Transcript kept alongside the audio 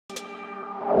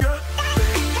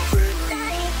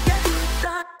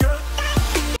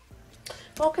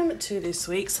Welcome to this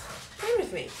week's Play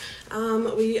With Me.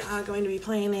 We are going to be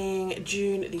planning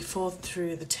June the 4th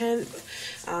through the 10th.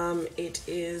 It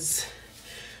is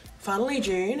finally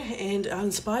June, and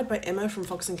inspired by Emma from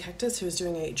Fox and Cactus, who is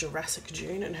doing a Jurassic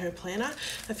June in her planner,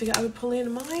 I figured I would pull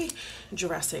in my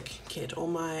Jurassic kit, or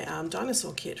my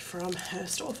dinosaur kit from her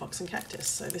store, Fox and Cactus.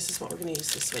 So this is what we're going to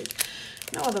use this week.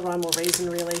 No other rhyme or reason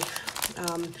really.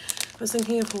 I was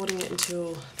thinking of hoarding it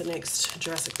until the next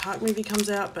Jurassic Park movie comes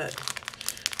out, but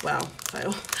wow,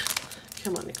 fail.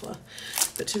 Come on, Nicola.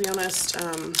 But to be honest,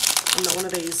 I'm not one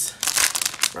of these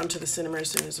run to the cinema as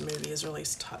soon as a movie is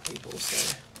released type people,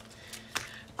 so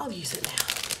I'll use it now.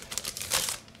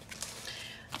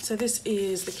 So this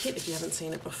is the kit if you haven't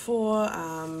seen it before.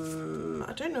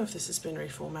 I don't know if this has been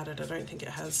reformatted. I don't think it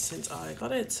has since I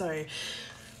got it. So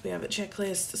we have a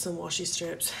checklist, some washi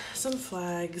strips, some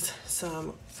flags,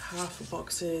 some half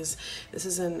boxes. This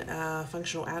is a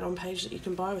functional add-on page that you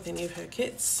can buy with any of her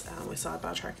kits with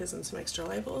sidebar trackers and some extra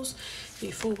labels. The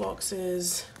full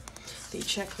boxes, the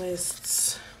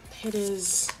checklists,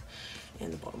 headers,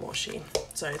 and the bottom washi.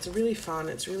 So it's really fun,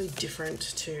 it's really different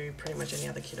to pretty much any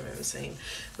other kit I've ever seen,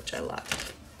 which I like.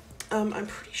 I'm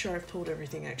pretty sure I've pulled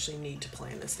everything I actually need to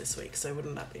plan this week, so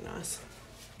wouldn't that be nice?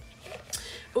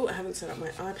 Oh, I haven't set up my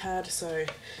iPad, so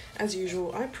as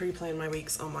usual, I pre-plan my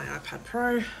weeks on my iPad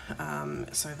Pro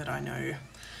so that I know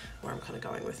where I'm kind of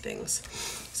going with things.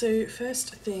 So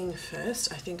first thing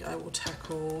first, I think I will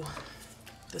tackle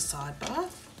the sidebar.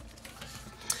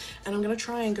 And I'm going to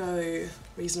try and go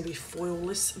reasonably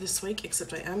foilless this week,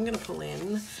 except I am going to pull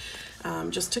in,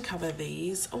 just to cover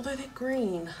these, although they're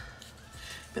green.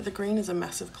 But the green is a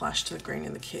massive clash to the green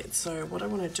in the kit. So what I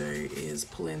want to do is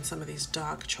pull in some of these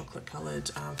dark chocolate coloured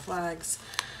flags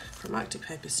from Arctic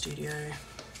Paper Studio,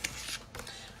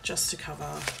 just to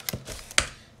cover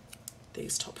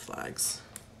these top flags.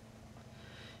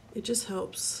 It just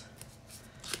helps.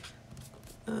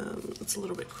 It's a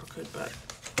little bit crooked, but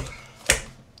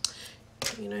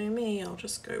you know me, I'll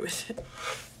just go with it.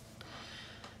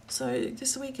 So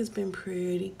this week has been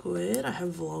pretty good. I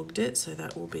have vlogged it, so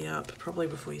that will be up probably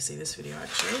before you see this video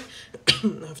actually.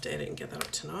 I'll have to edit and get that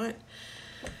up tonight.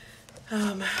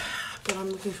 But I'm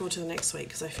looking forward to the next week,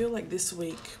 because I feel like this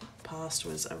week past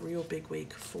was a real big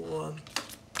week for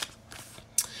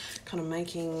kind of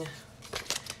making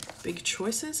big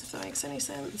choices, if that makes any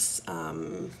sense.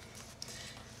 And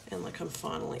like I'm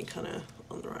finally kind of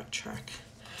on the right track.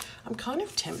 I'm kind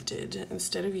of tempted,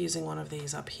 instead of using one of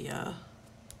these up here,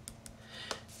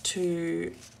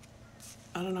 to,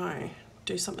 I don't know,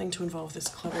 do something to involve this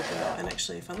clever girl. And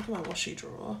actually, if I look at my washi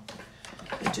drawer,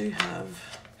 I do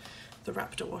have the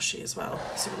Raptor washi as well.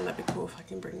 So wouldn't that be cool if I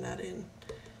can bring that in?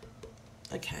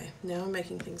 Okay, now I'm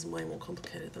making things way more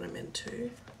complicated than I meant to.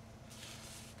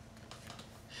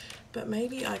 But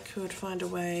maybe I could find a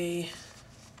way.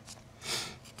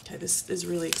 Okay, this is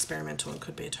really experimental and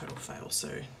could be a total fail, so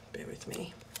bear with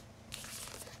me.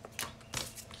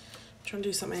 Try and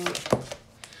do something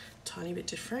tiny bit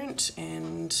different,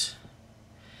 and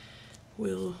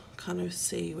we'll kind of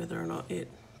see whether or not it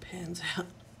pans out.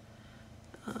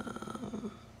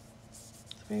 So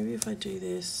maybe if I do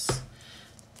this,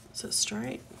 is it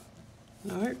straight?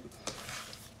 Nope.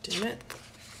 Damn it.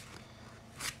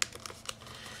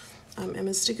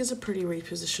 Emma's stickers are pretty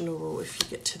repositionable if you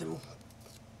get to them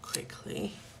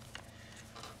quickly.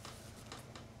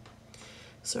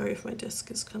 Sorry if my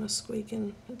desk is kind of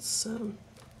squeaking.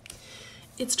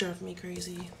 It's driving me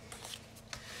crazy.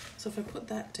 So if I put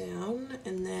that down,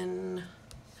 and then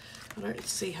I don't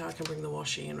see how I can bring the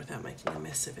washi in without making a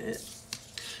mess of it.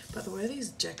 But there were these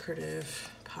decorative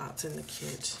parts in the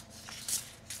kit,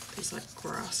 these like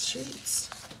grass sheets.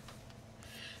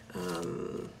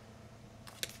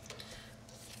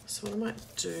 So what I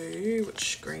might do,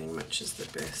 which green matches the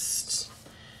best,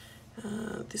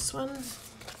 this one.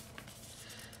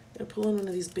 I'm gonna pull on one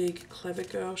of these big clever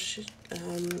girl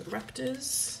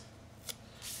raptors.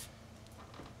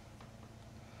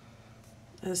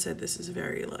 As I said, this is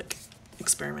very like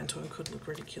experimental and could look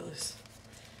ridiculous.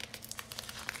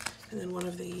 And then one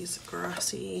of these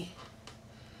grassy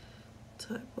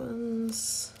type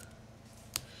ones,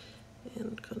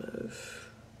 and kind of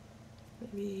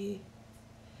maybe,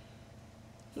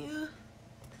 yeah.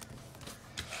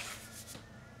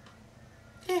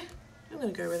 I'm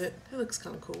gonna go with it. It looks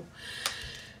kind of cool.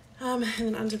 And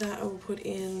then under that I will put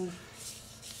in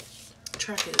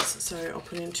trackers. So I'll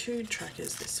put in 2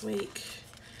 trackers this week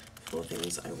for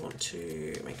things I want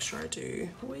to make sure I do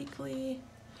weekly,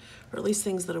 or at least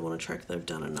things that I want to track that I've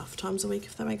done enough times a week,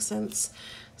 if that makes sense.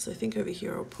 So I think over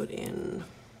here I'll put in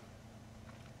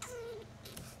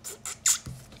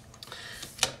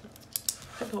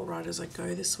like I'll write as I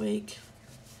go this week.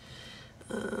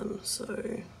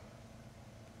 So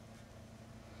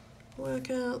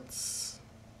workouts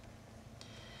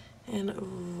and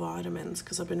vitamins,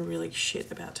 because I've been really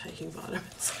shit about taking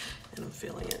vitamins and I'm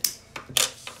feeling it.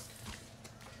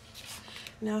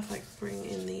 Now if I bring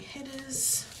in the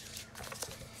headers,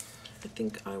 I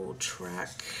think I will track,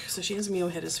 so she has meal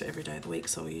headers for every day of the week,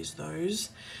 so I'll use those.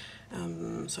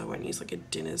 So I won't use like a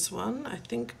dinners one. I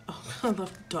think, oh, I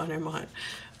love Dynamite.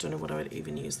 I don't know what I would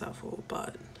even use that for,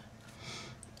 but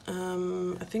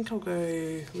I think I'll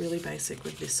go really basic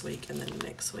with this week and then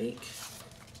next week.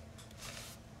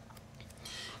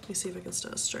 Let me see if I can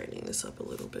start straightening this up a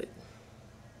little bit.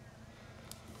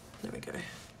 There we go.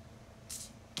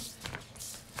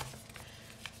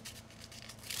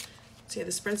 So yeah,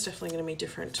 the spread's definitely going to be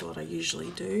different to what I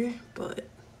usually do, but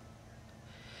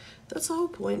that's the whole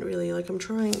point really. Like I'm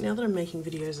trying, now that I'm making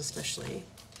videos especially,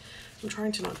 I'm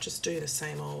trying to not just do the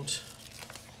same old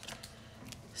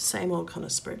kind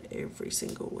of spread every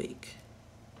single week,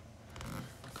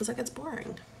 because that gets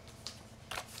boring.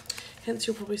 Hence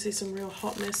you'll probably see some real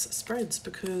hot mess spreads,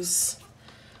 because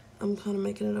I'm kind of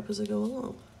making it up as I go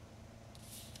along.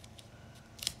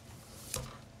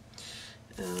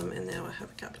 And now I have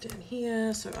a gap down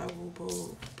here, so I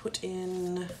will put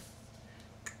in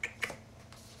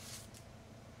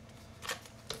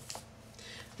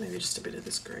maybe just a bit of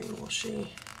this green washi,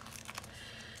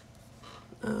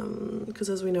 because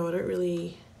as we know, I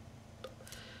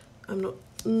want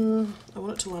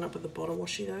it to line up with the bottom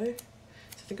washi though,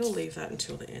 so I think I'll leave that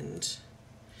until the end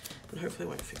and hopefully I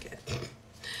won't forget.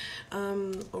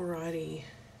 Alrighty,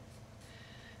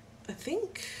 I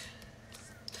think,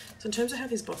 so in terms of how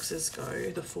these boxes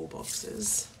go, the 4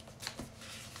 boxes,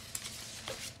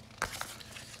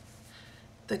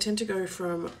 they tend to go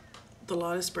from the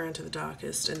lightest brown to the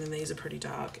darkest, and then these are pretty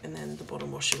dark, and then the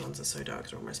bottom washi ones are so dark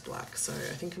they're almost black. So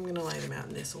I think I'm going to lay them out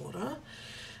in this order.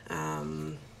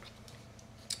 And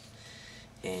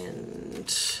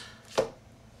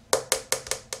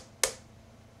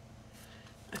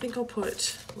I think I'll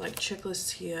put like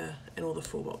checklists here and all the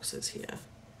 4 boxes here.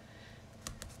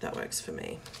 That works for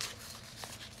me.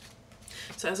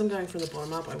 So as I'm going from the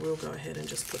bottom up, I will go ahead and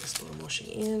just put this bottom washi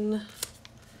in.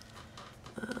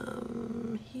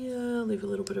 Here, leave a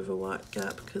little bit of a white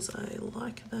gap because I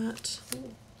like that.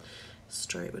 Ooh,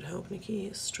 straight would help,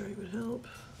 Nikki. Straight would help.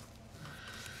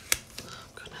 Oh,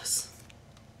 goodness.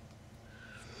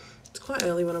 It's quite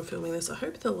early when I'm filming this. I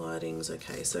hope the lighting's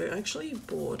okay. So I actually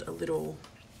bought a little,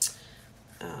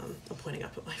 I'm pointing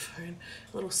up at my phone,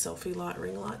 a little selfie light,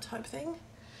 ring light type thing,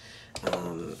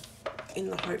 in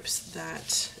the hopes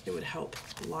that it would help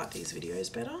light these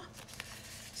videos better.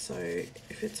 So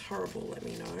if it's horrible, let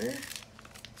me know.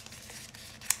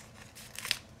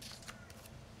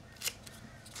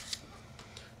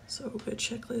 So we'll go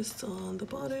checklists on the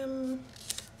bottom.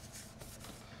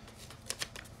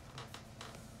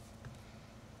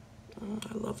 Oh,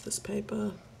 I love this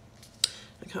paper.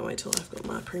 I can't wait till I've got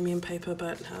my premium paper,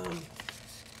 but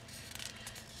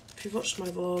if you've watched my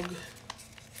vlog,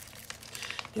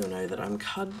 you'll know that I'm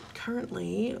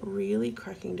currently really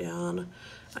cracking down.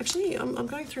 Actually, I'm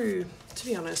going through, to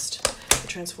be honest, a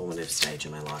transformative stage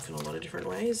in my life in a lot of different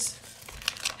ways.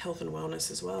 Health and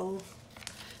wellness as well.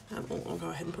 I'll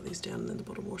go ahead and put these down and then the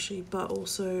bottom washi, but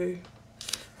also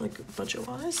like budget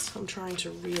wise, I'm trying to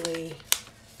really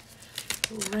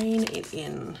rein it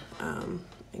in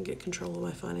and get control of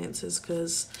my finances,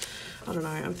 because I don't know,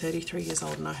 I'm 33 years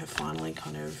old and I have finally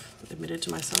kind of admitted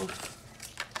to myself,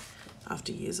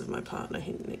 after years of my partner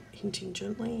hinting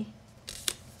gently,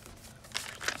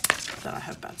 that I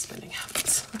have bad spending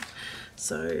habits.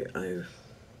 So I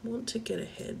want to get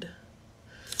ahead.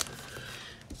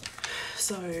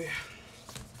 So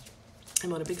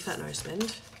I'm on a big fat no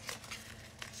spend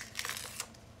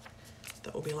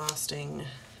that will be lasting,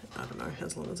 I don't know,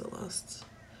 as long as it lasts,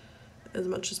 as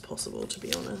much as possible, to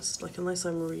be honest. Like unless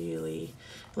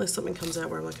something comes out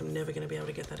where I'm like, I'm never going to be able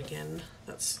to get that again,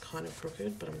 that's kind of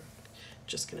crooked, but I'm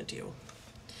just going to deal.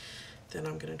 Then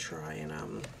I'm going to try and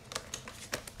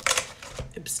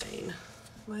abstain.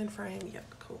 Am I in frame?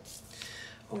 Yep, cool.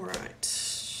 All right.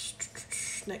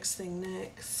 Next thing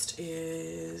next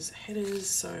is headers.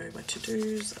 So my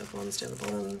to-dos are ones down the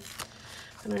bottom.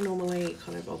 I know normally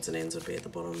kind of odds and ends would be at the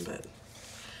bottom, but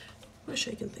we're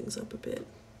shaking things up a bit.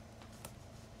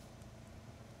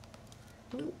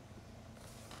 Nope.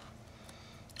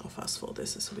 I'll fast forward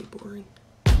this will be boring.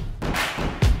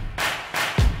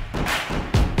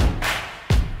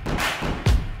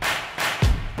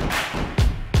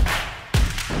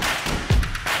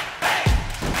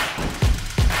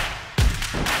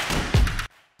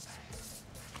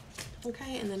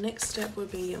 Okay, and the next step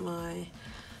would be my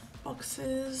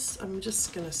boxes. I'm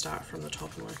just going to start from the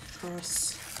top and work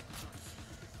across.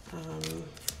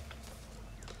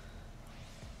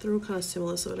 They're all kind of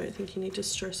similar, so I don't think you need to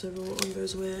stress over what one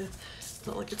goes where. It's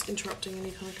not like it's interrupting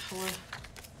any kind of colour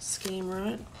scheme,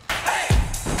 right?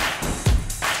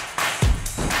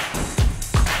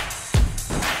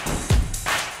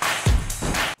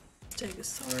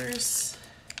 Stegosaurus.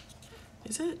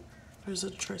 Is it? Or is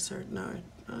it a Triceratops? No.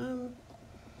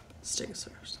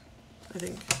 Stegosaurus, I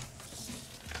think.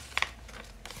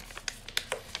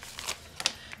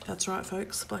 That's right,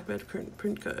 folks. Blackbird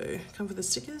print go. Come for the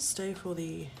stickers, stay for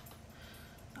the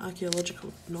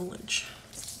archaeological knowledge.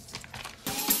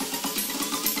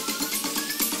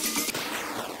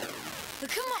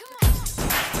 Come on.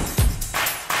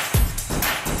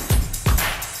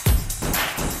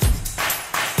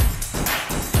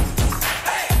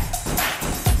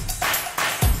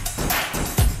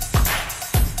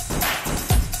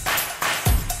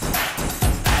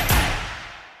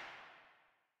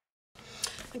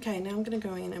 Okay, now I'm going to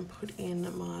go in and put in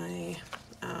my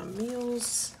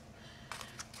meals.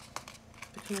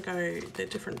 They're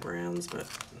different browns, but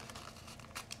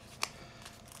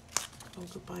all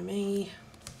good by me.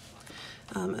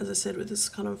 As I said, with this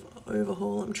kind of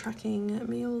overhaul, I'm tracking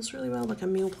meals really well. Like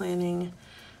I'm meal planning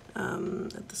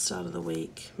at the start of the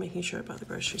week, making sure I buy the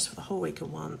groceries for the whole week at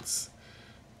once,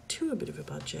 to a bit of a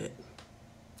budget,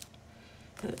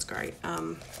 and it's great.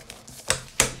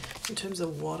 In terms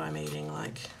of what I'm eating,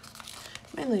 like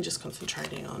mainly just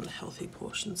concentrating on healthy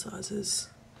portion sizes.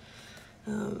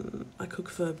 I cook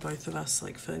for both of us,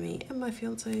 like for me and my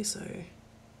fiance, so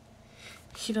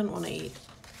he doesn't want to eat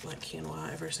like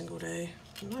quinoa every single day,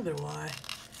 neither do I.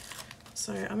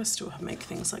 So I must still make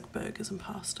things like burgers and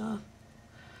pasta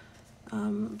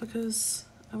because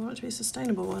I want it to be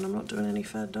sustainable and I'm not doing any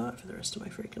fad diet for the rest of my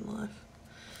freaking life.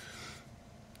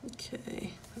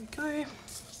 Okay, there we go.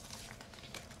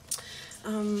 I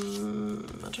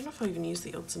don't know if I even use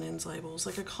the odds and ends labels.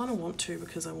 Like I kind of want to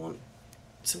because I want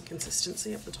some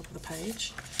consistency up the top of the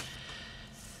page.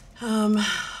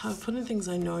 I've put in things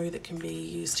I know that can be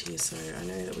used here. So I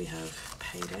know that we have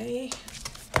payday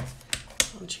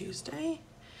on Tuesday,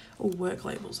 or work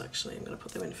labels actually. I'm going to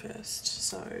put them in first.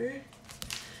 So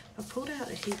I've pulled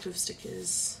out a heap of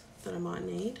stickers that I might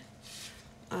need.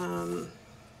 I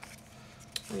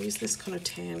use this kind of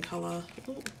tan colour.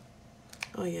 Ooh.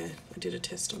 Oh yeah, I did a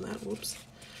test on that, whoops.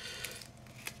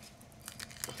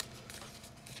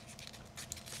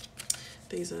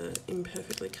 These are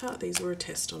imperfectly cut. These were a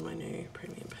test on my new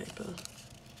premium paper.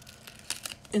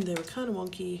 And they were kind of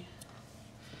wonky,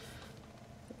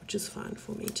 which is fine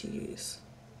for me to use.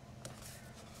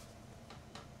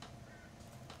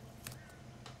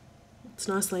 It's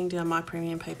nice laying down my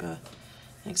premium paper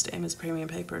next to Emma's premium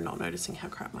paper and not noticing how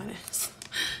crap mine is.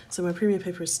 So my premium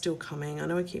paper is still coming. I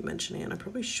know I keep mentioning it, and I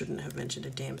probably shouldn't have mentioned a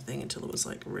damn thing until it was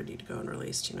like ready to go and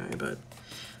released, you know, but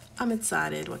I'm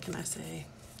excited, what can I say?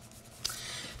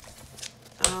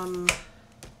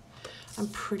 I'm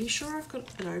pretty sure I've got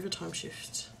an overtime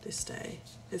shift this day.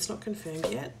 It's not confirmed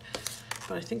yet,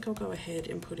 but I think I'll go ahead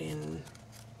and put in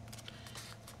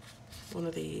one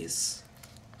of these,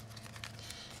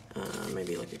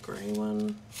 maybe like a grey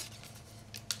one.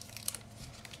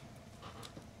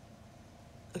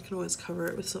 I can always cover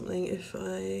it with something if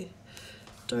I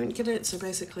don't get it. So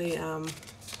basically,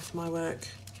 with my work,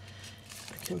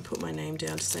 I can put my name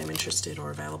down to say I'm interested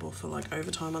or available for like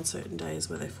overtime on certain days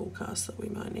where they forecast that we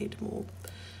might need more,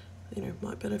 you know,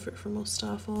 might benefit from more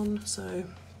staff on. So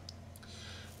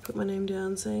put my name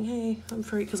down saying, hey, I'm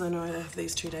free, because I know I have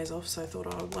these 2 days off. So I thought,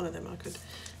 oh, one of them I could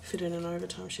fit in an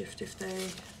overtime shift if they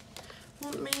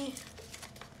want me.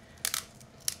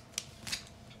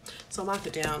 So I'll mark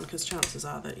it down because chances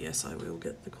are that yes, I will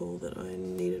get the call that I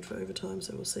needed for overtime,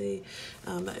 so we'll see.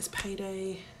 That is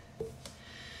payday.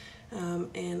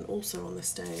 And also on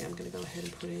this day, I'm going to go ahead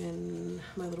and put in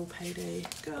my little payday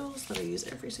girls that I use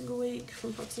every single week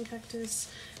from Fox and Cactus.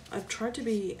 I've tried to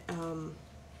be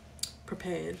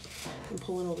prepared and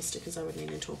pull in all the stickers I would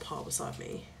need into a pile beside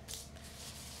me,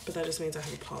 but that just means I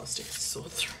have a pile of stickers to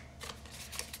sort through.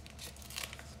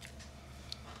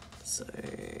 So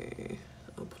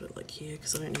I'll put it like here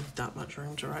because I don't need that much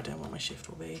room to write down what my shift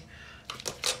will be.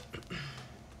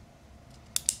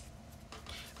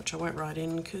 Which I won't write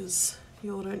in because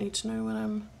you all don't need to know when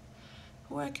I'm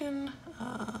working.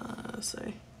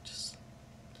 So just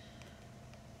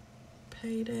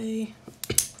payday.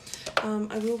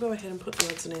 I will go ahead and put the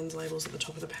odds and ends labels at the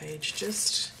top of the page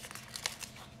just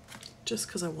just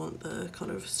because I want the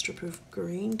kind of strip of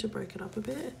green to break it up a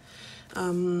bit.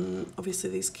 Obviously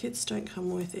these kits don't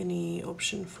come with any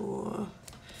option for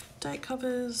date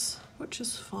covers, which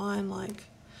is fine. Like,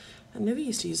 I never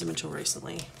used to use them until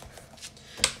recently.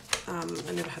 I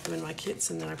never had them in my kits,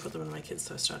 and then I put them in my kits,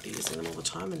 so I started using them all the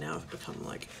time, and now I've become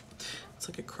like, it's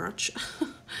like a crutch.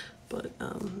 But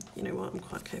you know what, I'm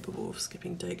quite capable of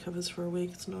skipping date covers for a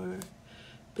week. It's no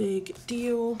big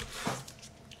deal.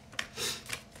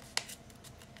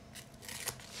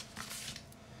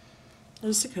 It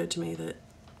just occurred to me that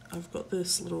I've got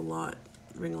this little light,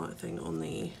 ring light thing on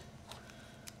the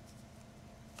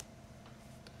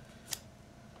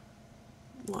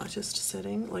lightest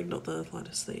setting, like not the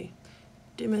lightest, the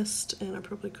dimmest, and I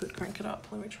probably could crank it up.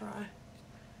 Let me try.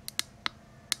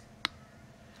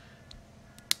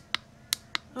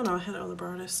 Oh no, I had it on the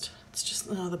brightest. It's just,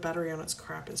 oh, the battery on its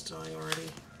crap is dying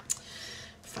already.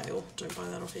 Fail, don't buy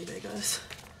that off eBay, guys.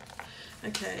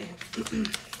 Okay.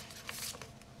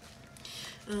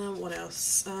 What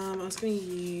else? I was going to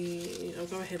use, I'll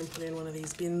go ahead and put in one of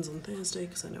these bins on Thursday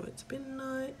because I know it's bin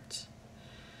night.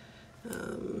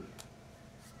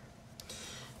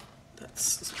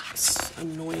 That's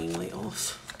annoyingly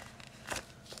off.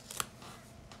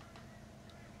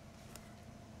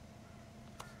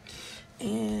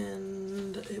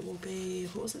 And it will be,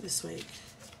 what was it this week?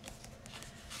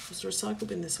 It was a recycle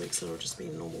bin this week, so it'll just be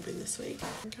a normal bin this week.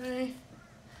 Okay,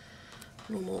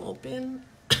 normal old bin.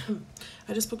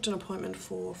 I just booked an appointment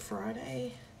for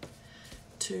Friday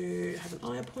to have an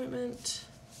eye appointment.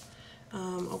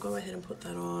 I'll go ahead and put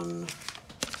that on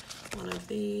one of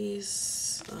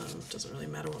these. Doesn't really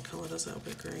matter what colour, does it? I'll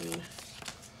put green.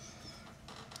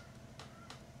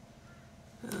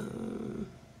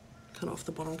 Kind of off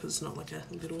the bottom because it's not like a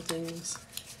little things.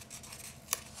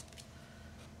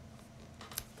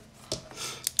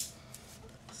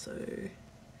 So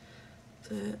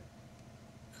that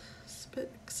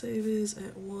Specsavers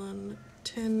at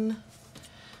 110.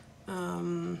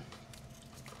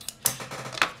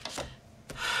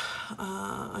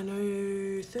 I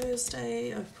know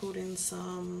Thursday I've pulled in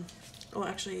some, or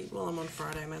actually while I'm on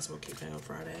Friday, I may as well keep going on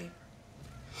Friday.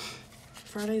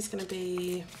 Friday's going to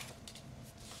be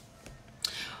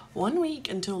 1 week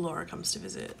until Laura comes to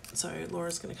visit. So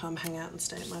Laura's going to come hang out and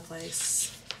stay at my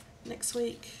place next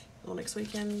week or next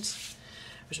weekend,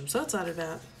 which I'm so excited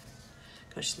about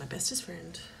because she's my bestest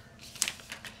friend,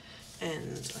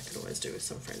 and I could always do with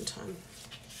some friend time.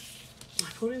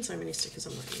 I pulled in so many stickers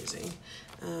I'm not using.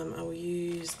 I will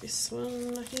use this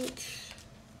one, I think.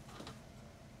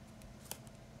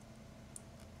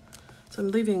 So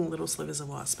I'm leaving little slivers of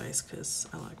white space because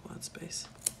I like white space.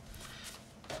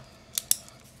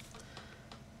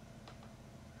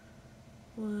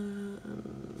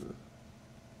 One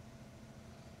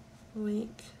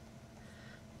week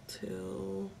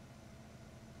till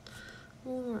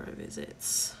Laura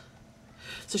visits.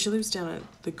 So she lives down at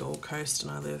the Gold Coast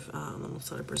and I live on the north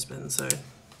side of Brisbane, so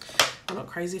I'm not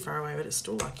crazy far away, but it's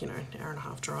still like, you know, an hour and a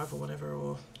half drive or whatever,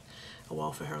 or a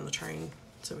while for her on the train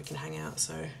so we can hang out.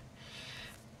 So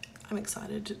I'm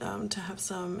excited to have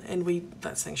some, and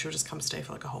that's saying she'll just come stay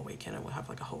for like a whole weekend, and we'll have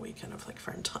like a whole weekend of like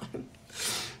friend time,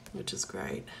 which is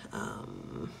great.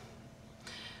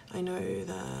 I know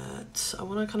that I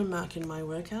want to kind of mark in my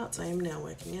workouts. I am now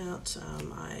working out.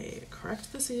 I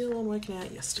cracked the seal on working out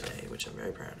yesterday, which I'm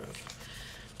very proud of.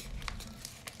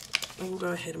 I will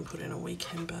go ahead and put in a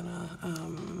weekend banner.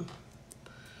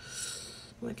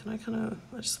 Where can I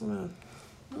I just want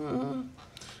to, I don't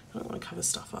want to cover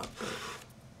stuff up, but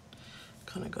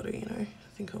kind of got to, you know, I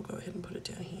think I'll go ahead and put it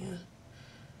down here.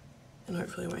 And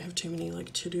hopefully I won't have too many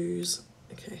like to-dos.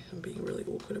 Okay, I'm being really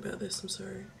awkward about this, I'm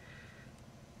sorry.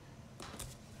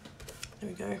 There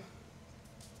we go.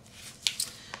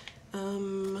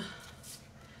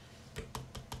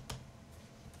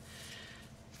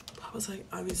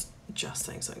 I was just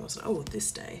saying something else. Oh,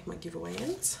 this day my giveaway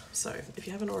ends. So if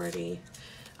you haven't already,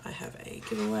 I have a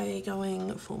giveaway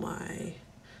going for my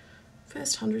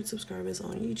first 100 subscribers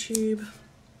on YouTube.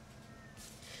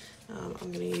 I'm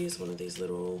going to use one of these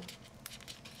little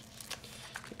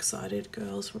excited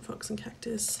girls from Fox and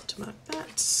Cactus to mark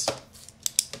that.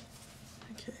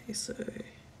 Okay, so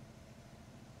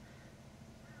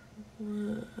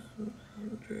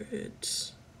 100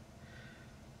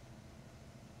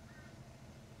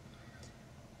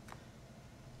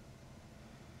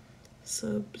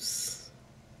 subs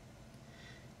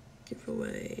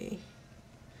giveaway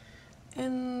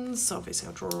ends. So obviously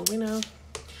I'll draw a winner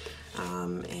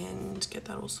and get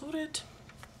that all sorted.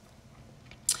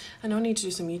 I know I need to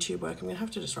do some YouTube work. I'm going to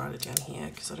have to just write it down here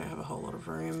because I don't have a whole lot of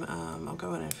room. I'll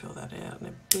go in and fill that out in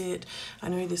a bit. I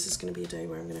know this is going to be a day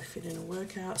where I'm going to fit in a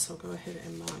workout, so I'll go ahead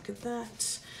and mark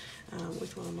that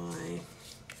with one of my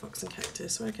Fox and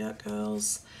Cactus workout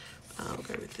girls. I'll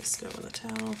go with this girl in a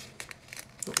towel.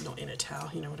 Well, not in a towel,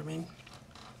 you know what I mean.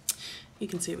 You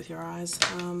can see it with your eyes.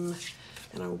 And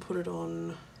I will put it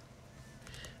on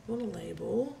a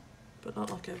label, but not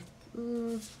like a...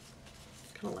 what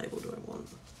kind of label do I want?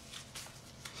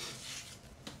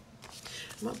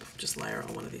 I might just layer it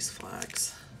on one of these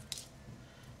flags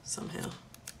somehow.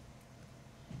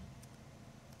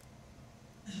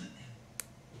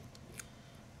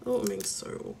 Oh, I'm being so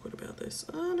awkward about this.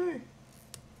 Oh no.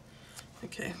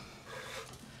 Okay.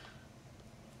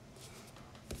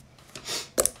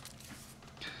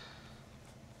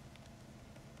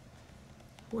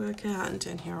 Workout, and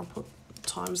down here I'll put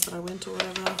times that I went or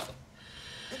whatever.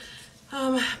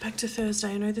 Back to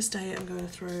Thursday. I know this day I'm going to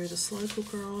throw the slow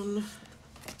cooker on.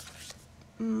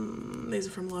 These are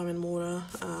from Lime and Mortar.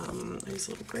 I use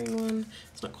a little green one.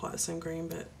 It's not quite the same green,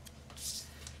 but it's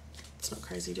not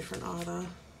crazy different either.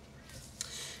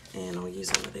 And I'll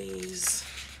use one of these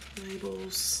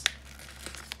labels.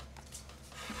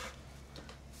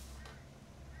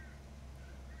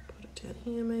 Put it down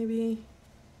here maybe.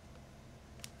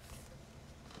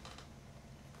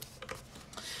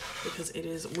 Because it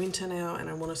is winter now and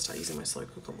I want to start using my slow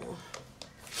cooker more.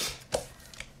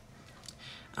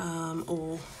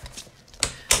 Or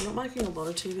I'm not making a lot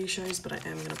of TV shows, but I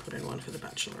am going to put in one for the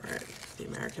Bachelorette, the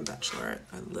American Bachelorette.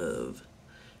 I love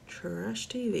trash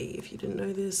TV. If you didn't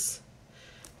know this,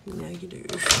 now you do.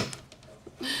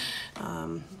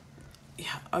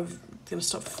 Yeah, I'm going to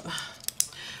stop.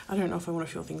 I don't know if I want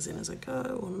to fill things in as I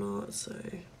go or not, so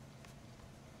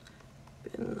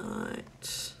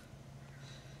midnight.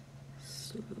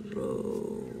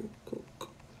 Slow cook.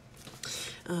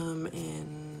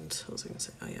 And what was I going to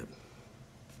say? Oh, yeah.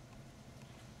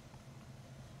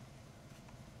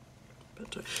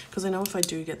 Because I know if I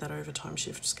do get that overtime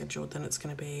shift scheduled, then it's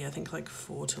going to be, I think, like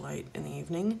 4 till 8 in the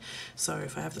evening. So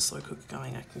if I have the slow cooker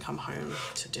going, I can come home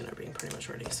to dinner being pretty much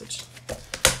ready, so it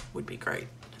would be great.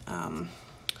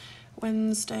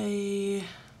 Wednesday,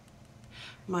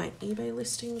 my eBay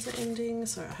listings are ending,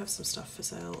 so I have some stuff for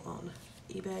sale on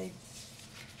eBay.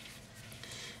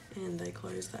 And they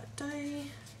close that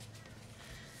day.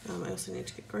 I also need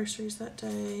to get groceries that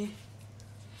day.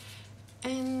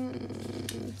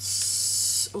 And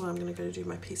I'm going to go do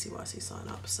my PCYC sign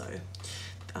up. So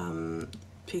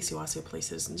PCYC or Police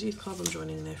Citizens Youth Club, I'm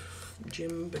joining their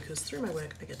gym because through my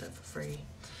work I get that for free.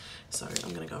 So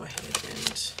I'm going to go ahead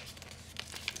and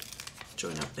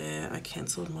join up there. I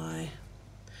cancelled my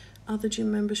other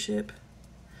gym membership.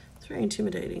 It's very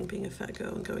intimidating being a fat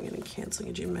girl and going in and cancelling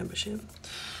a gym membership.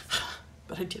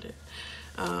 But I did it.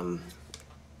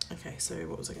 Okay, so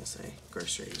what was I going to say?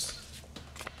 Groceries.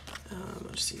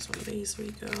 I'll just use one of these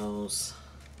wee girls.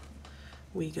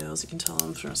 Wee girls, you can tell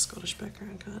I'm from a Scottish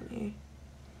background, can't you?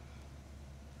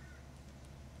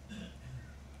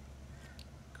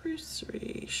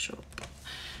 Grocery shop.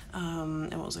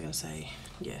 And what was I going to say?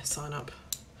 Yeah, sign up.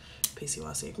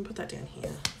 PCYC, I can put that down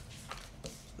here.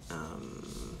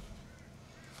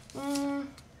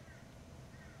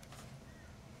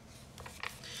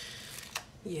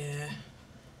 Yeah.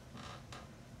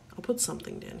 I'll put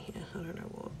something down here. I don't know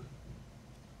what.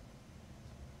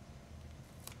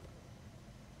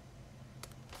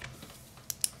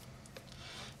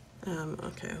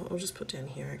 Okay, I'll just put down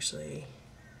here actually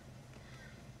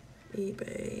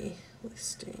eBay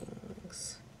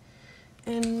listings,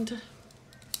 and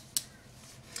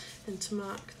to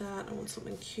mark that I want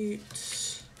something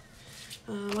cute.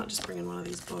 I might just bring in one of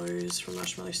these bows from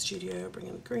Marshmallow Studio. Bring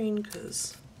in green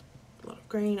because a lot of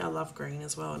green. I love green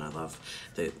as well, and I love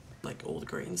the all the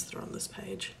greens that are on this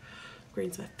page.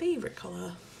 Green's my favorite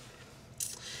color.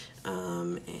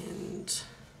 And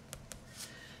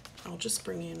I'll just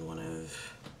bring in one of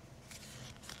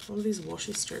these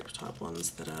washi strip type ones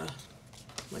that are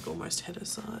like almost header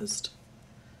sized.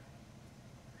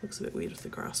 Looks a bit weird with the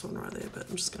grass one right there, but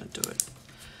I'm just going to do it.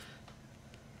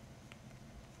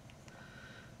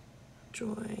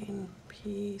 Join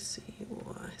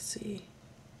PCYC.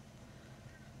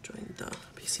 Join the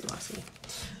PCYC.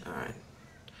 Alright.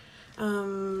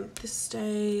 This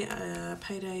day,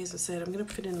 payday, as I said, I'm going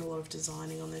to fit in a lot of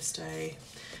designing on this day.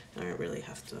 I don't really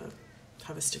have to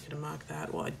have a sticker to mark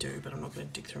that. Well, I do, but I'm not going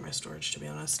to dig through my storage, to be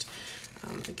honest.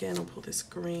 Again, I'll pull this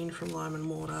green from Lime and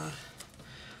Mortar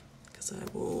because I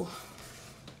will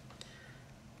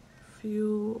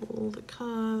fuel the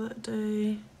car that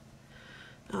day.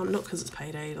 Not because it's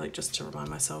payday, like just to remind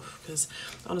myself, because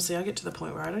honestly I get to the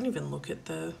point where I don't even look at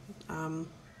the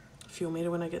fuel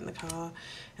meter when I get in the car,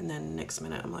 and then next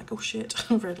minute I'm like, oh shit,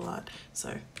 red light.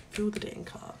 So fuel the damn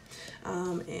car.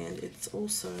 And it's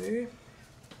also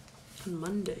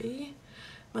Monday.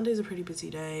 Monday's a pretty busy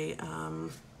day. I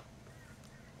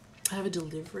have a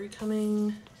delivery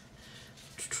coming.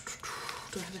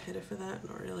 Do I have a header for that?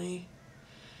 Not really.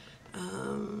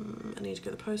 I need to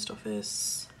go to the post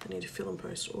office. I need to fill and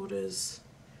post orders.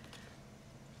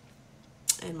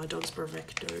 And my dog's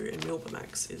Bravecto and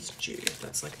Milbamax is due.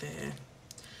 That's like their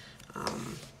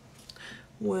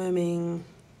worming,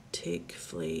 tick,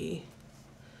 flea,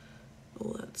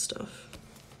 all that stuff.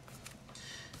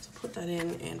 So put that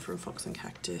in, and from Fox and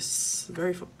Cactus,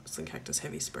 very Fox and Cactus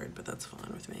heavy spread, but that's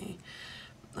fine with me.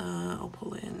 I'll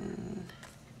pull in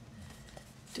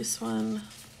this one.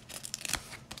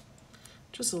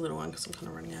 Just a little one because I'm kind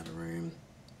of running out of room.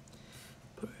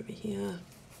 Put it over here.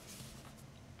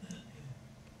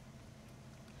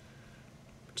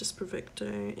 Just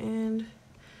Bravecto and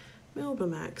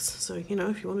Milbamax. So, you know,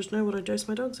 if you wanted to know what I dose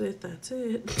my dogs with, that's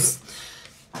it.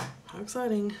 How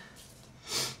exciting.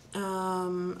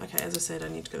 Okay, as I said, I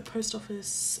need to go to the post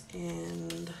office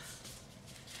and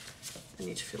I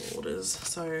need to fill orders.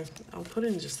 So I'll put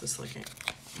in just this like a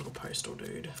little postal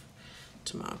dude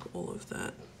to mark all of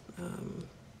that. I'll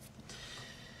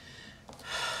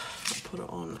put it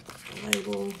on a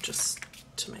label just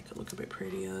to make it look a bit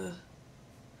prettier.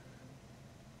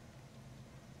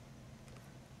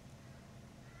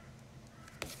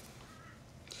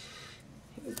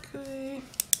 Here we go.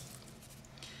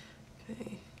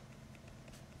 Okay.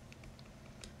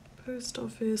 Post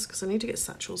office, because I need to get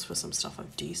satchels for some stuff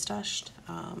I've destashed.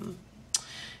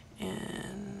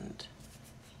 And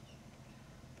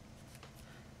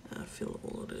fill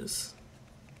orders,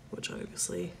 which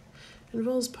obviously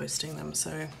involves posting them,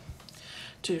 so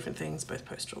two different things, both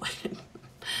post related.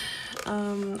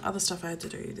 Other stuff I had to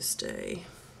do this day.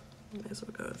 May as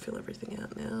well go and fill everything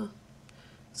out now.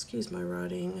 Excuse my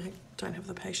writing, I don't have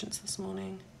the patience this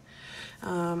morning.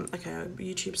 Okay,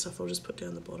 YouTube stuff I'll just put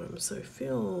down the bottom. So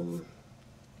film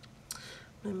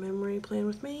my memory, plan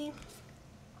with me,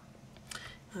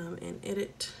 and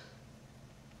edit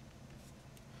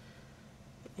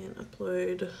and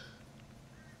upload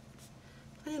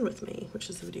plan with me, which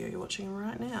is the video you're watching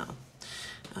right now.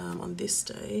 On this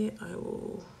day I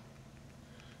will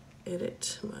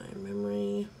edit my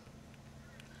memory,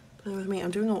 plan with me.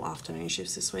 I'm doing all afternoon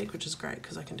shifts this week, which is great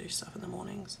because I can do stuff in the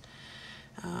mornings.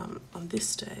 On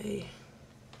this day,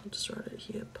 I'll just write it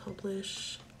here,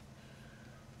 publish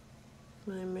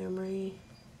my memory,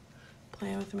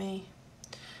 plan with me.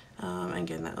 And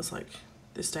again, that was like,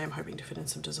 this day I'm hoping to fit in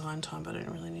some design time, but I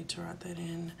don't really need to write that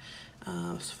in.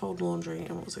 Fold laundry,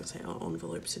 and what was I going to say? Oh,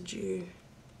 envelopes are due.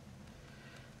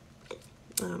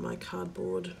 My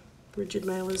cardboard rigid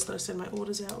mailers that I send my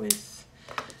orders out with,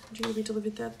 due to be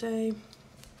delivered that day.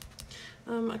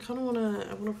 I kind of want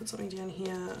to put something down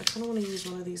here. I kind of want to use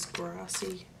one of these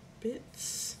grassy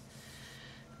bits.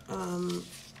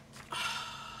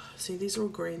 See, these are all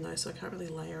green though, so I can't really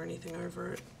layer anything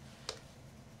over it.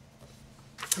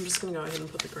 I'm just going to go ahead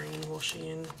and put the green washi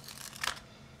in.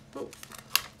 Oh.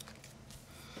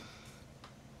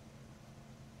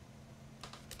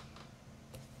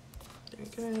 There we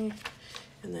go.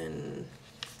 And then,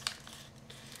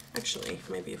 actually,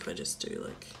 maybe if I just do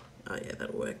like, oh yeah,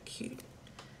 that'll work, cute.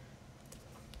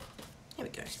 There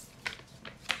we go.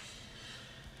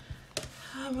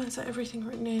 Is that everything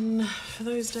written in for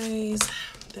those days?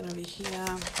 Then over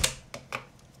here,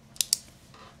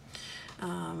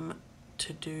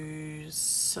 to do,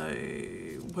 so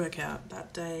workout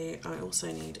that day. I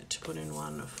also need to put in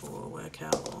one for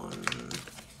workout on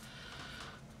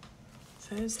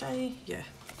Thursday. Yeah.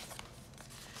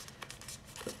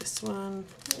 Put this one.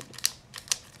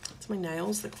 It's my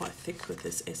nails. They're quite thick with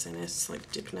this SNS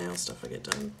like dip nail stuff I get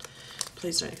done.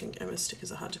 Please don't think Emma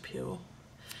stickers are hard to peel.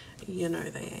 You know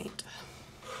they ain't.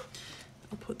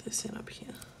 I'll put this in up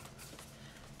here.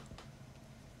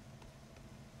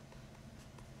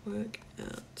 Work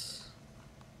out.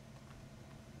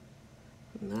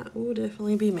 And that will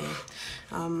definitely be me.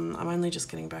 I'm only just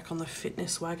getting back on the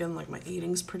fitness wagon. Like, my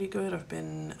eating's pretty good. I've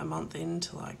been a month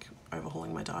into like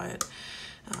overhauling my diet.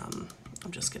 I'm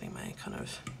just getting my kind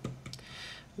of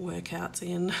workouts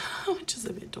in, which is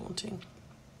a bit daunting.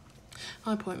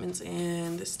 My appointments,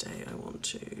 and this day I want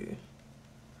to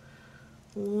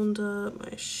launder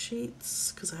my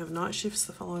sheets because I have night shifts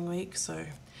the following week, so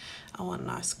I want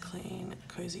nice, clean,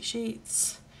 cozy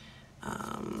sheets.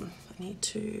 I need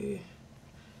to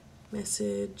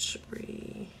message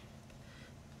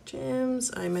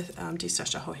jams. I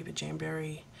destashed a whole heap of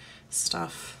jamberry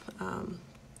stuff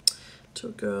to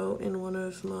a girl in one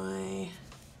of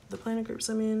the planner groups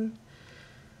I'm in,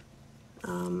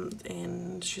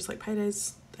 and she's like,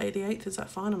 payday's the 8th, is that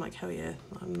fine? I'm like, hell yeah,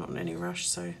 I'm not in any rush,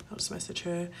 so I'll just message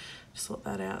her, sort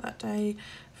that out that day,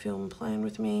 film plan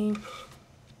with me.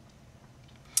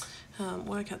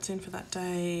 Workouts in for that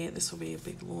day. This will be a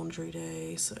big laundry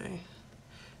day, so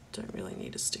don't really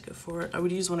need a sticker for it. I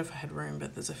would use one if I had room,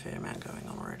 but there's a fair amount going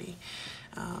on already.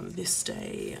 This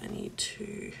day I need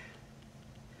to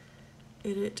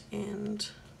edit and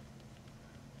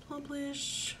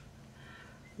publish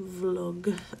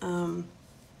vlog.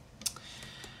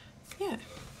 Yeah,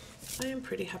 I am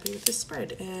pretty happy with this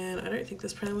spread, and I don't think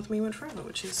this plan with me went forever,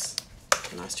 which is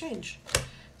a nice change.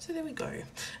 So there we go.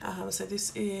 So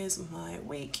this is my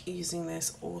week using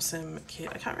this awesome kit.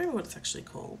 I can't remember what it's actually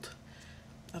called.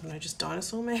 I don't know, just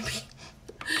dinosaur maybe?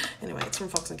 Anyway, it's from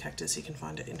Fox and Cactus. You can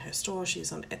find it in her store.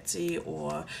 She's on Etsy,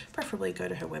 or preferably go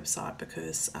to her website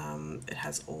because it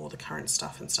has all the current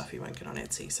stuff and stuff you won't get on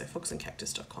Etsy. So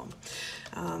foxandcactus.com.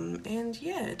 And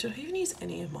yeah, did I even use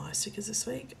any of my stickers this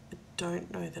week? I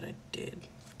don't know that I did.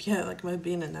 Yeah, like my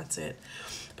bin, and that's it.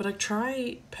 But I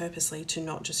try purposely to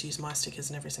not just use my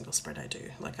stickers in every single spread I do.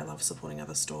 Like, I love supporting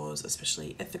other stores,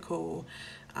 especially ethical,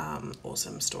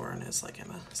 awesome store owners like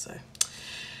Emma. So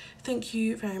thank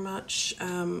you very much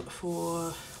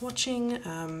for watching.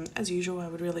 As usual, I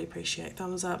would really appreciate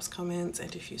thumbs ups, comments,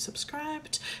 and if you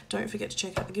subscribed, don't forget to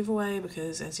check out the giveaway,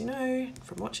 because as you know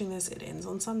from watching this, it ends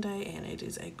on Sunday and it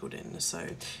is a good one, so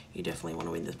you definitely want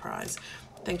to win the prize.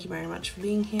 Thank you very much for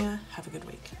being here. Have a good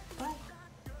week. Bye.